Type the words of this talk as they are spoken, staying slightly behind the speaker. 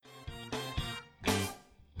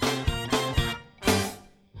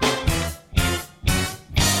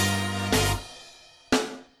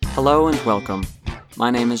Hello and welcome.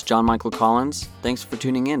 My name is John Michael Collins. Thanks for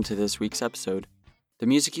tuning in to this week's episode. The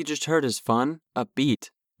music you just heard is fun, upbeat,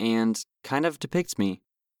 and kind of depicts me.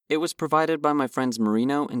 It was provided by my friends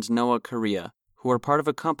Marino and Noah Correa, who are part of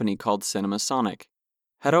a company called Cinema Sonic.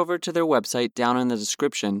 Head over to their website down in the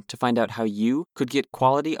description to find out how you could get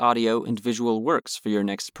quality audio and visual works for your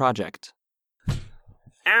next project.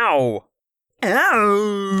 Ow!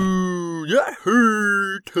 Ow! That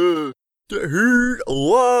hurt! That hurt a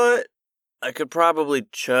lot! I could probably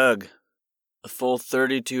chug a full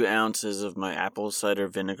 32 ounces of my apple cider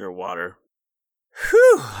vinegar water.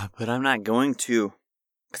 Whew! But I'm not going to,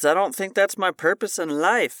 because I don't think that's my purpose in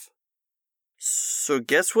life. So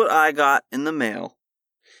guess what I got in the mail?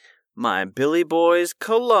 My Billy Boys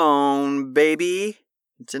cologne, baby.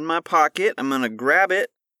 It's in my pocket. I'm gonna grab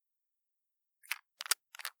it.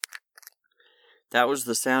 That was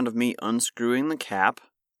the sound of me unscrewing the cap.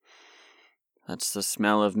 That's the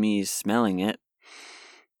smell of me smelling it.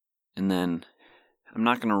 And then I'm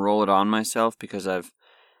not gonna roll it on myself because I've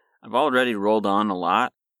already rolled on a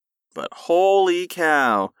lot. But holy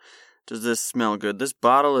cow, does this smell good. This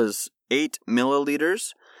bottle is 8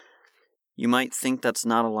 milliliters. You might think that's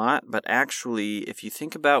not a lot, but actually, if you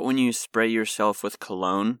think about when you spray yourself with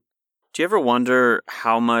cologne, do you ever wonder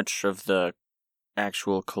how much of the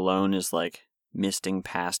actual cologne is like misting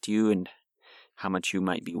past you and how much you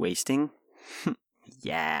might be wasting?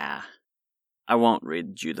 Yeah. I won't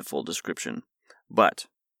read you the full description, but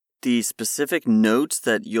the specific notes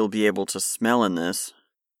that you'll be able to smell in this,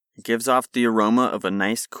 it gives off the aroma of a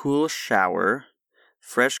nice cool shower,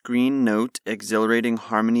 fresh green note, exhilarating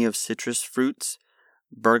harmony of citrus fruits,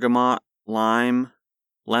 bergamot, lime,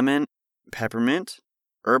 lemon, peppermint,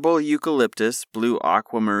 herbal eucalyptus, blue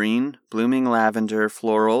aquamarine, blooming lavender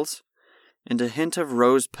florals, and a hint of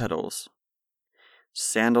rose petals,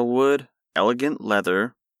 sandalwood, elegant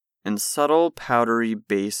leather, and subtle powdery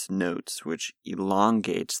base notes, which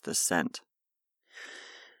elongates the scent.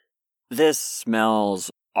 This smells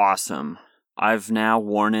awesome. I've now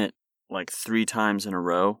worn it like 3 times in a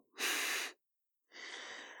row.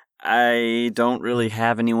 I don't really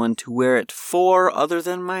have anyone to wear it for other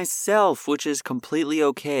than myself, which is completely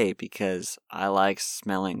okay because I like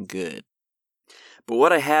smelling good. But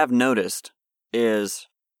what I have noticed is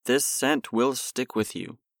this scent will stick with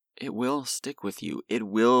you. It will stick with you. It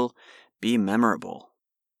will be memorable.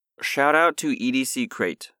 Shout out to EDC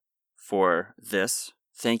Crate for this.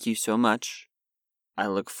 Thank you so much. I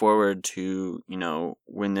look forward to,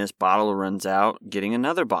 when this bottle runs out, getting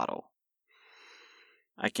another bottle.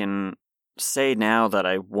 I can say now that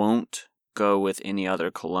I won't go with any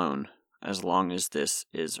other cologne as long as this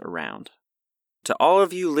is around. To all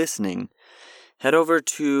of you listening, head over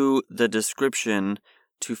to the description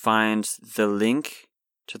to find the link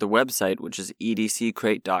to the website, which is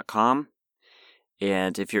edccrate.com.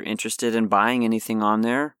 And if you're interested in buying anything on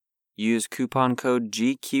there, use coupon code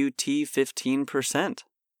GQT15%.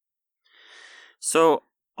 So,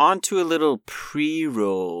 on to a little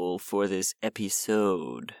pre-roll for this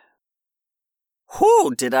episode.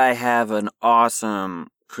 Whew, did I have an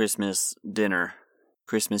awesome Christmas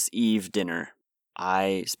Eve dinner.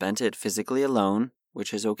 I spent it physically alone,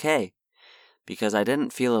 which is okay, because I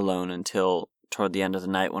didn't feel alone until toward the end of the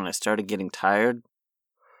night when I started getting tired.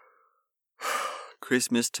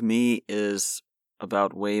 Christmas to me is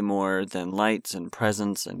about way more than lights and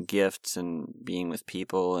presents and gifts and being with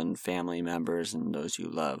people and family members and those you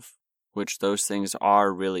love, which those things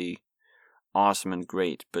are really awesome and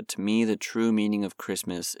great. But to me, the true meaning of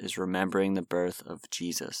Christmas is remembering the birth of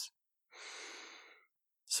Jesus.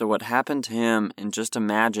 So what happened to him, and just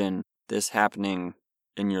imagine this happening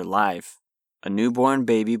in your life, a newborn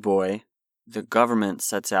baby boy, the government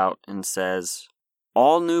sets out and says,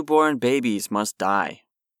 all newborn babies must die.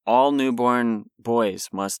 All newborn boys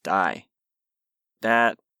must die.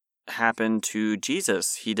 That happened to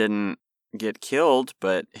Jesus. He didn't get killed,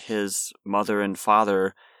 but his mother and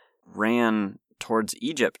father ran towards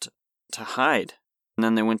Egypt to hide. And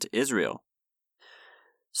then they went to Israel.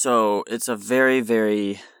 So it's a very,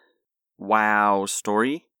 very wow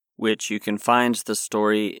story, which you can find the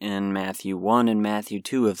story in Matthew 1 and Matthew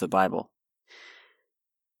 2 of the Bible.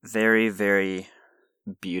 Very, very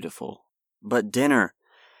beautiful. But dinner.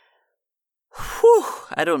 Whew,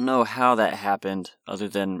 I don't know how that happened other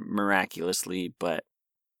than miraculously, but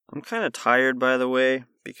I'm kind of tired, by the way,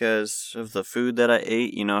 because of the food that I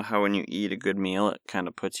ate. You know how when you eat a good meal, it kind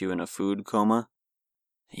of puts you in a food coma?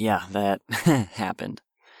 Yeah, that happened.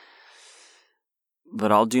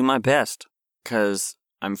 But I'll do my best, because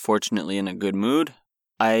I'm fortunately in a good mood.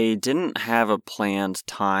 I didn't have a planned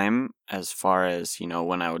time as far as,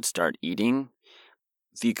 when I would start eating.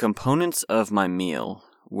 The components of my meal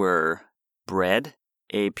were bread,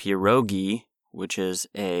 a pierogi, which is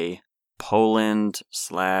a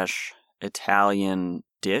Poland/Italian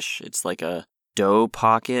dish. It's like a dough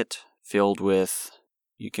pocket filled with,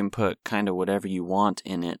 you can put kind of whatever you want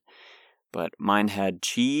in it, but mine had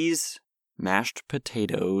cheese, mashed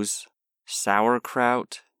potatoes,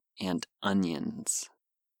 sauerkraut, and onions.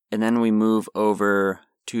 And then we move over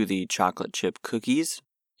to the chocolate chip cookies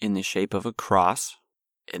in the shape of a cross.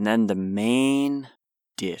 And then the main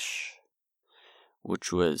dish,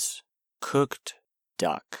 which was cooked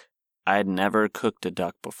duck. I had never cooked a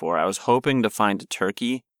duck before. I was hoping to find a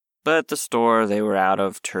turkey, but at the store they were out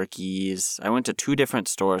of turkeys. I went to 2 different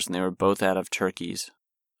stores and they were both out of turkeys,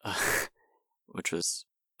 which was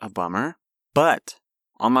a bummer. But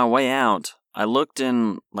on my way out, I looked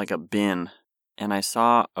in like a bin and I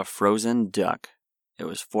saw a frozen duck. It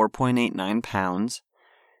was 4.89 pounds.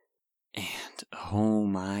 And oh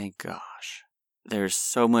my gosh, there's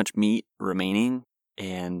so much meat remaining,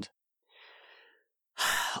 and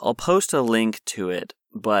I'll post a link to it,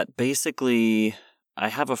 but basically I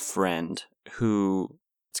have a friend who,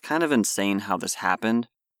 it's kind of insane how this happened.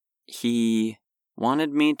 He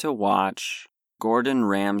wanted me to watch Gordon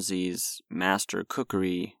Ramsay's Master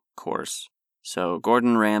Cookery course. So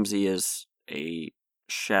Gordon Ramsay is a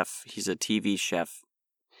chef, he's a TV chef.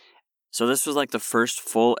 So this was like the first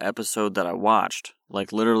full episode that I watched,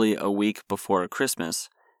 like literally a week before Christmas.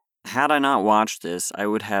 Had I not watched this, I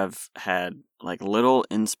would have had like little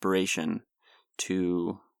inspiration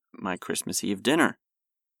to my Christmas Eve dinner.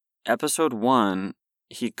 Episode 1,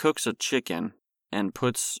 he cooks a chicken and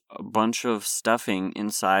puts a bunch of stuffing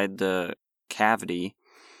inside the cavity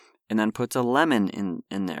and then puts a lemon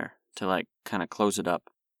in there to like kind of close it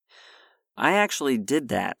up. I actually did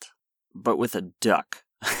that, but with a duck.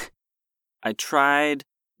 I tried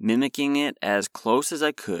mimicking it as close as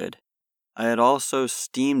I could. I had also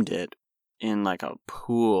steamed it in like a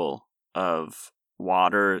pool of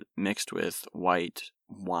water mixed with white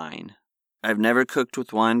wine. I've never cooked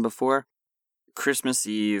with wine before. Christmas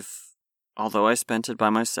Eve, although I spent it by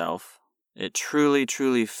myself, it truly,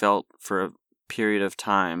 truly felt for a period of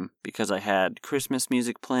time because I had Christmas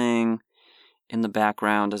music playing in the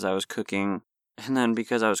background as I was cooking. And then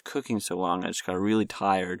because I was cooking so long, I just got really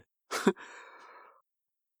tired.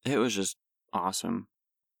 It was just awesome.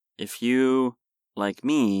 If you, like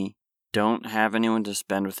me, don't have anyone to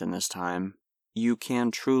spend with in this time, you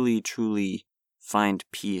can truly, truly find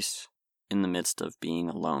peace in the midst of being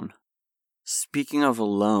alone. Speaking of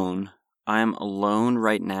alone, I'm alone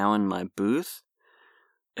right now in my booth.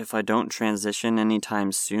 If I don't transition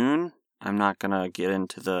anytime soon, I'm not gonna get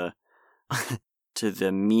into the to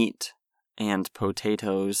the meat and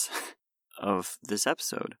potatoes of this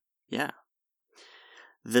episode. Yeah.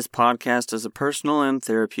 This podcast is a personal and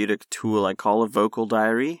therapeutic tool I call a vocal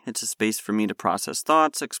diary. It's a space for me to process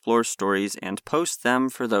thoughts, explore stories, and post them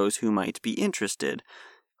for those who might be interested,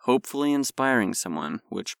 hopefully inspiring someone,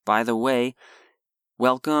 which, by the way,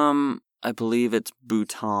 welcome, I believe it's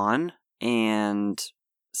Bhutan and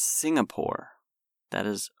Singapore. That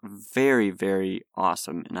is very, very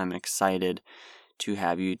awesome, and I'm excited to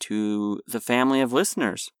have you to the family of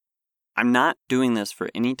listeners. I'm not doing this for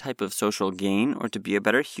any type of social gain or to be a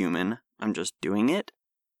better human. I'm just doing it.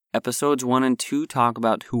 Episodes 1 and 2 talk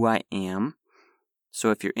about who I am.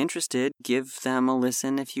 So if you're interested, give them a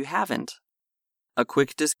listen if you haven't. A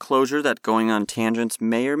quick disclosure that going on tangents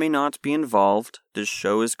may or may not be involved. This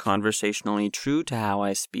show is conversationally true to how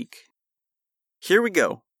I speak. Here we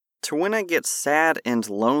go. To when I get sad and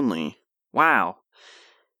lonely. Wow.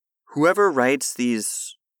 Whoever writes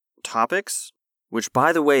these topics, which,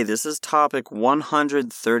 by the way, this is topic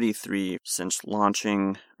 133 since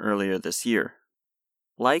launching earlier this year.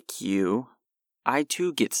 Like you, I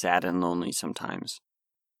too get sad and lonely sometimes.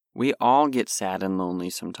 We all get sad and lonely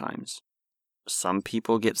sometimes. Some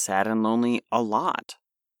people get sad and lonely a lot.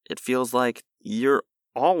 It feels like you're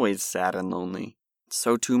always sad and lonely.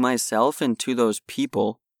 So to myself and to those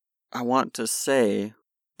people, I want to say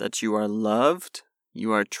that you are loved,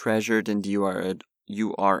 you are treasured, and you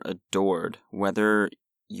are adored, whether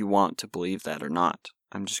you want to believe that or not.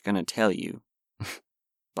 I'm just going to tell you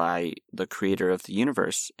by the creator of the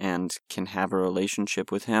universe and can have a relationship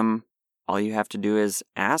with him. All you have to do is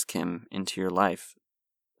ask him into your life.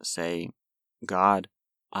 Say, God,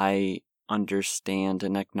 I understand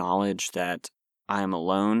and acknowledge that I am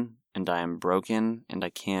alone and I am broken and I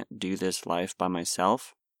can't do this life by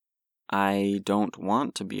myself. I don't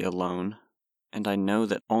want to be alone. And I know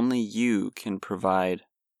that only you can provide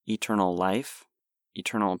eternal life,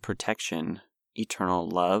 eternal protection, eternal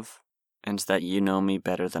love, and that you know me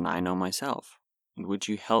better than I know myself. and would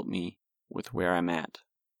you help me with where I'm at?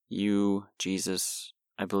 You, Jesus,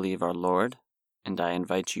 I believe are Lord, and I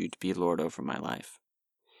invite you to be Lord over my life.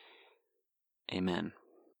 Amen.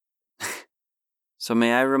 So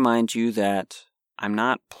may I remind you that I'm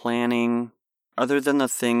not planning, other than the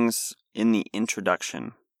things in the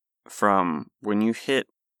introduction, from when you hit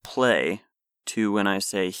play to when I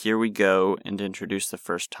say, here we go, and introduce the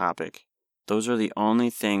first topic. Those are the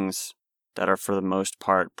only things that are for the most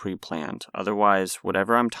part pre-planned. Otherwise,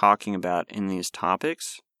 whatever I'm talking about in these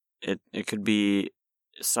topics, it could be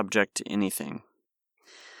subject to anything.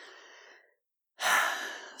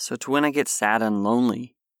 So to when I get sad and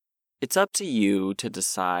lonely, it's up to you to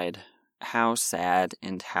decide how sad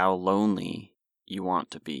and how lonely you want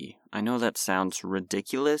to be. I know that sounds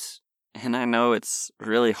ridiculous, and I know it's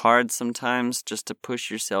really hard sometimes just to push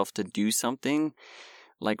yourself to do something,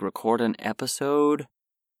 like record an episode.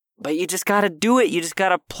 But you just gotta do it. You just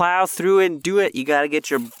gotta plow through it and do it. You gotta get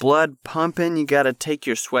your blood pumping. You gotta take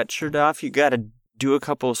your sweatshirt off. You gotta do a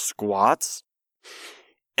couple squats.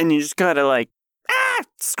 And you just gotta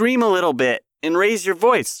scream a little bit and raise your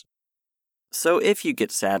voice. So if you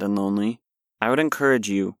get sad and lonely, I would encourage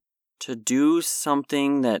you to do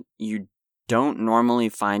something that you don't normally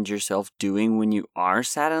find yourself doing when you are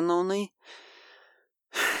sad and lonely.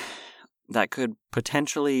 That could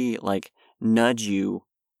potentially nudge you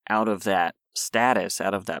out of that status,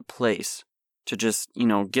 out of that place, to just,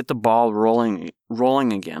 get the ball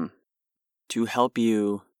rolling again, to help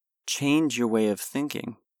you change your way of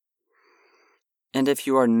thinking. And if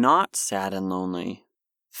you are not sad and lonely,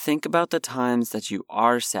 think about the times that you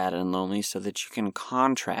are sad and lonely so that you can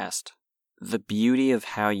contrast the beauty of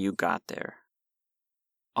how you got there.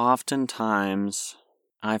 Oftentimes,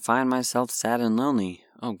 I find myself sad and lonely.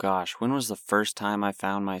 Oh gosh, when was the first time I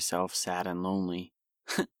found myself sad and lonely?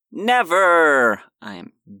 Never! I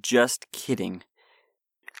am just kidding.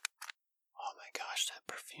 Oh my gosh, that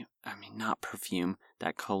perfume. Not perfume.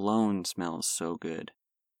 That cologne smells so good.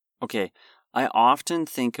 Okay, I often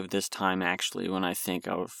think of this time actually when I think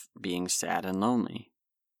of being sad and lonely.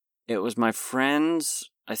 It was my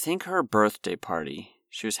friend's, I think her birthday party.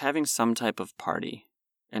 She was having some type of party.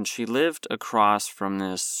 And she lived across from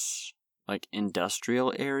this,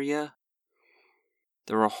 industrial area.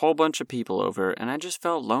 There were a whole bunch of people over, and I just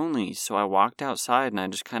felt lonely, so I walked outside and I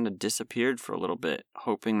just kind of disappeared for a little bit,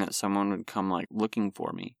 hoping that someone would come, looking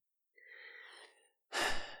for me.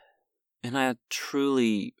 And I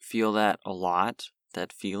truly feel that a lot,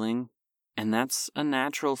 that feeling. And that's a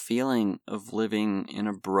natural feeling of living in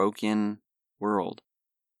a broken world.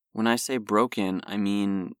 When I say broken, I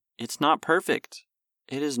mean it's not perfect.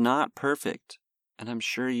 It is not perfect, and I'm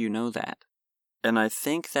sure you know that. And I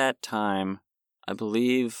think that time, I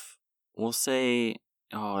believe, we'll say,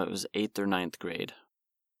 it was 8th or 9th grade.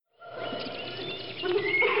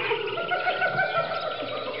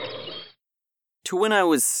 To when I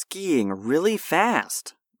was skiing really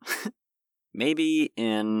fast. Maybe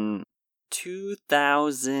in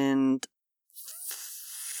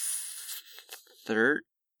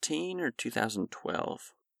 2013 or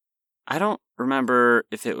 2012. I don't remember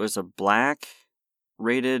if it was a black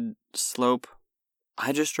rated slope.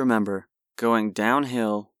 I just remember going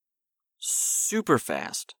downhill super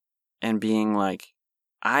fast and being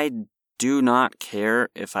I do not care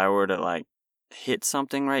if I were to hit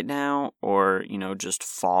something right now or, just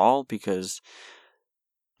fall, because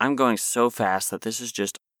I'm going so fast that this is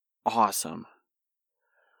just awesome.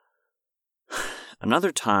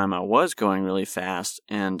 Another time I was going really fast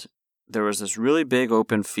and there was this really big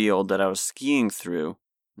open field that I was skiing through,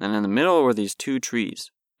 and in the middle were these 2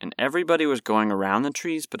 trees, and everybody was going around the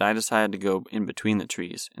trees, but I decided to go in between the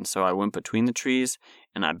trees, and so I went between the trees,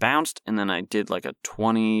 and I bounced, and then I did a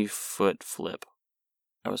 20-foot flip.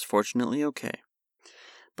 I was fortunately okay.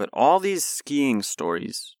 But all these skiing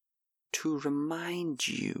stories to remind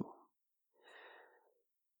you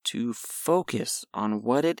to focus on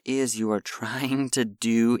what it is you are trying to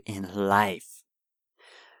do in life.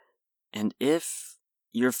 And if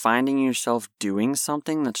you're finding yourself doing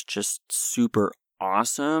something that's just super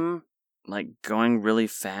awesome, like going really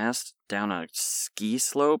fast down a ski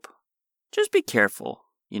slope, just be careful,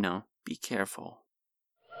 be careful.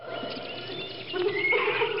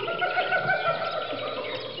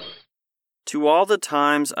 To all the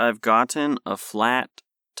times I've gotten a flat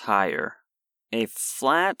tire. A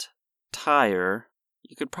flat tire,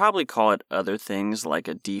 you could probably call it other things like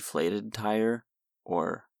a deflated tire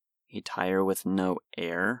or a tire with no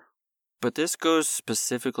air. But this goes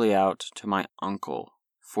specifically out to my uncle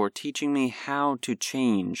for teaching me how to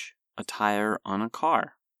change a tire on a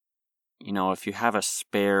car. If you have a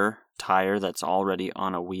spare tire that's already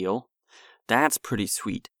on a wheel, That's pretty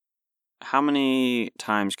sweet. How many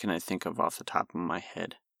times can I think of off the top of my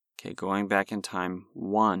head? Okay, going back in time.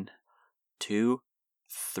 1, 2,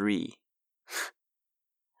 3.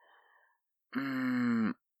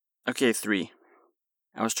 Okay, 3.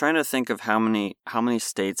 I was trying to think of how many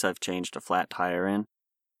states I've changed a flat tire in.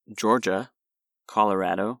 Georgia,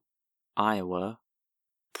 Colorado, Iowa,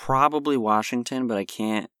 probably Washington, but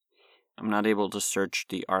I'm not able to search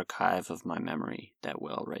the archive of my memory that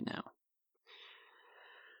well right now.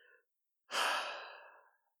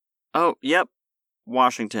 Oh, yep,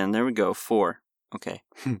 Washington, there we go, 4. Okay.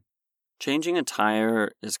 Changing a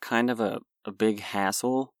tire is kind of a big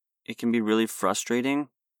hassle. It can be really frustrating.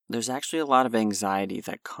 There's actually a lot of anxiety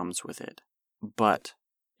that comes with it. But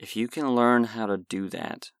if you can learn how to do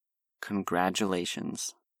that,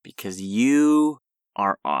 congratulations, because you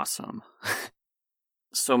are awesome.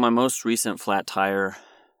 So my most recent flat tire...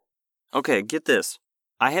 Okay, get this.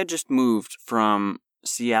 I had just moved from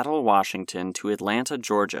Seattle, Washington to Atlanta,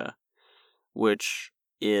 Georgia, which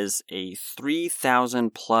is a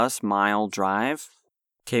 3,000 plus mile drive.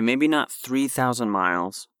 Okay, maybe not 3,000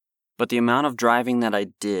 miles, but the amount of driving that I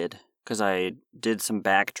did, because I did some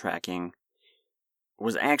backtracking,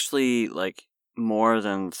 was actually like more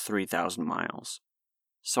than 3,000 miles.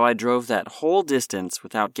 So I drove that whole distance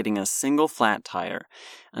without getting a single flat tire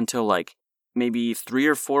until like maybe 3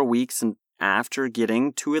 or 4 weeks after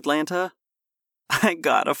getting to Atlanta, I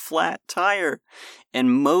got a flat tire.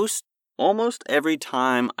 And almost every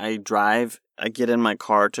time I get in my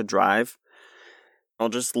car to drive, I'll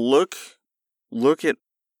just look at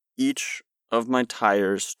each of my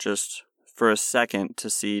tires just for a second to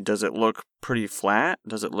see, does it look pretty flat?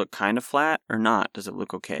 Does it look kind of flat or not? Does it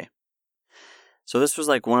look okay? So this was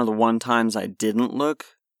like one of the times I didn't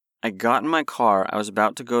look. I got in my car. I was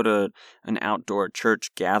about to go to an outdoor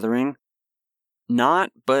church gathering.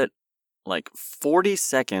 But like 40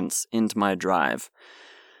 seconds into my drive,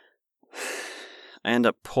 I end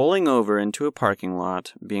up pulling over into a parking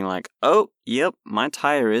lot, being like, oh, yep, my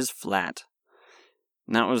tire is flat.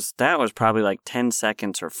 And that was probably like 10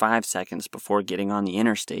 seconds or 5 seconds before getting on the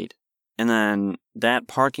interstate. And then that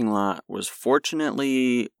parking lot was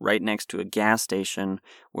fortunately right next to a gas station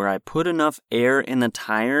where I put enough air in the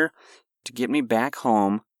tire to get me back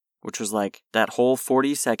home, which was like that whole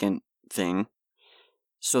 40-second thing,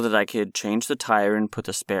 so that I could change the tire and put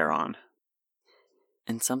the spare on.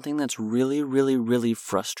 And something that's really, really, really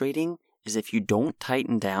frustrating is if you don't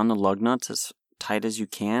tighten down the lug nuts as tight as you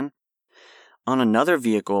can. On another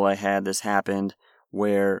vehicle I had, this happened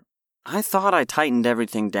where I thought I tightened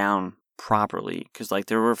everything down properly, because like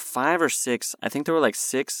there were 5 or 6, I think there were like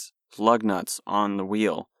 6 lug nuts on the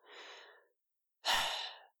wheel.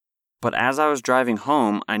 But as I was driving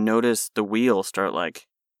home, I noticed the wheel start like,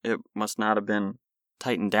 it must not have been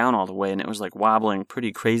tightened down all the way, and it was like wobbling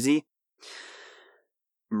pretty crazy.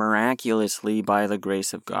 Miraculously, by the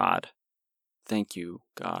grace of God. Thank you,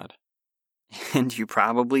 God. And you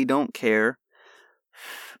probably don't care,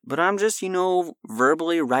 but I'm just,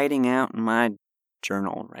 verbally writing out in my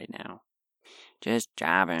journal right now. Just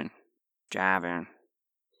jiving.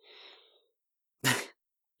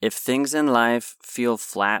 If things in life feel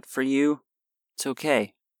flat for you, it's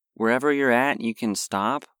okay. Wherever you're at, you can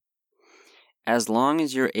stop. As long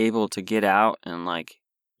as you're able to get out and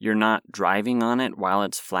you're not driving on it while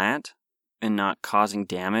it's flat and not causing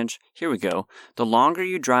damage. Here we go. The longer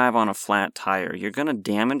you drive on a flat tire, you're going to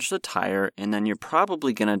damage the tire, and then you're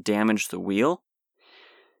probably going to damage the wheel.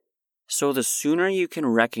 So the sooner you can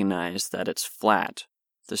recognize that it's flat,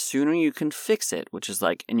 the sooner you can fix it, which is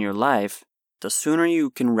like in your life, the sooner you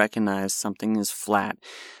can recognize something is flat.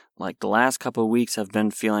 Like the last couple of weeks have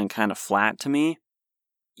been feeling kind of flat to me.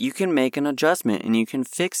 You can make an adjustment and you can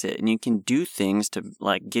fix it and you can do things to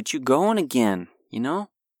get you going again,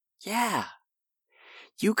 Yeah.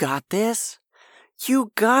 You got this.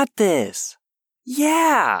 You got this.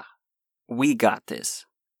 Yeah. We got this.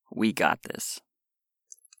 We got this.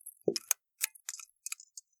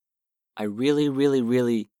 I really, really,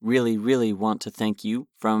 really, really, really want to thank you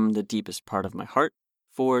from the deepest part of my heart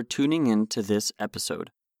for tuning in to this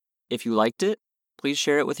episode. If you liked it, please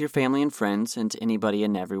share it with your family and friends and to anybody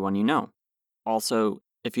and everyone you know. Also,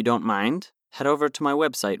 if you don't mind, head over to my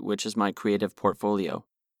website, which is my creative portfolio,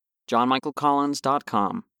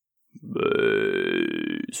 johnmichaelcollins.com.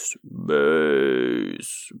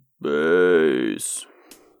 Bass.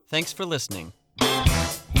 Thanks for listening.